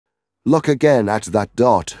Look again at that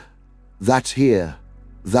dot. That's here.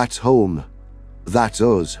 That's home. That's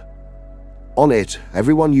us. On it,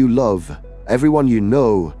 everyone you love, everyone you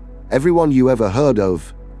know, everyone you ever heard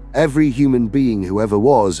of, every human being who ever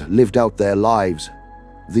was lived out their lives.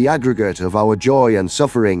 The aggregate of our joy and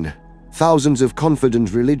suffering, thousands of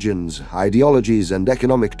confident religions, ideologies and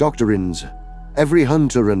economic doctrines, every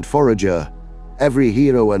hunter and forager, every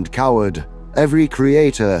hero and coward, every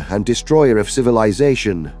creator and destroyer of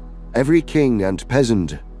civilization, every king and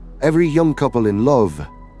peasant, every young couple in love,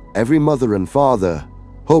 every mother and father,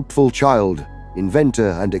 hopeful child,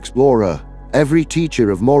 inventor and explorer, every teacher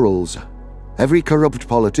of morals, every corrupt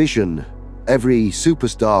politician, every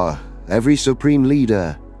superstar, every supreme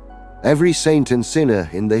leader, every saint and sinner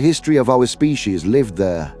in the history of our species lived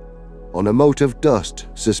there, on a mote of dust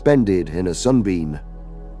suspended in a sunbeam.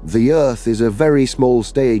 The Earth is a very small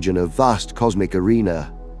stage in a vast cosmic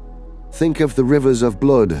arena. Think of the rivers of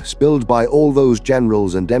blood spilled by all those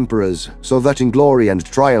generals and emperors, so that in glory and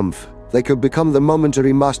triumph they could become the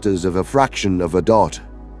momentary masters of a fraction of a dot.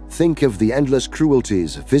 Think of the endless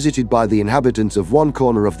cruelties visited by the inhabitants of one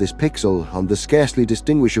corner of this pixel on the scarcely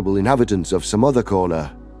distinguishable inhabitants of some other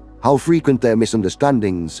corner. How frequent their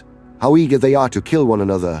misunderstandings, how eager they are to kill one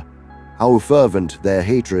another, how fervent their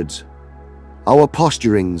hatreds. Our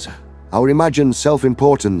posturings, our imagined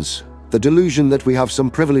self-importance, the delusion that we have some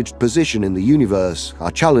privileged position in the universe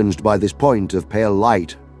are challenged by this point of pale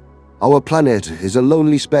light. Our planet is a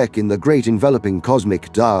lonely speck in the great enveloping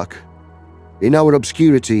cosmic dark. In our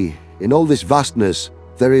obscurity, in all this vastness,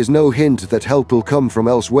 there is no hint that help will come from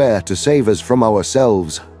elsewhere to save us from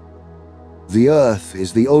ourselves. The Earth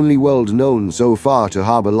is the only world known so far to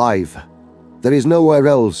harbor life. There is nowhere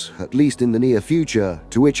else, at least in the near future,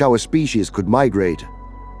 to which our species could migrate.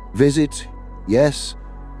 Visit? Yes.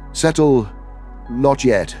 Settle? Not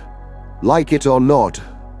yet. Like it or not,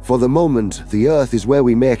 for the moment, the Earth is where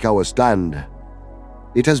we make our stand.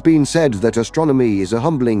 It has been said that astronomy is a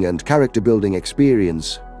humbling and character-building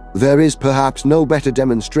experience. There is perhaps no better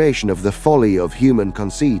demonstration of the folly of human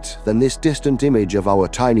conceit than this distant image of our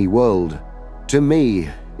tiny world. To me,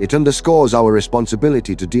 it underscores our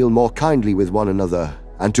responsibility to deal more kindly with one another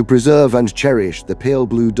and to preserve and cherish the pale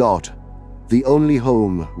blue dot, the only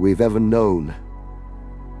home we've ever known.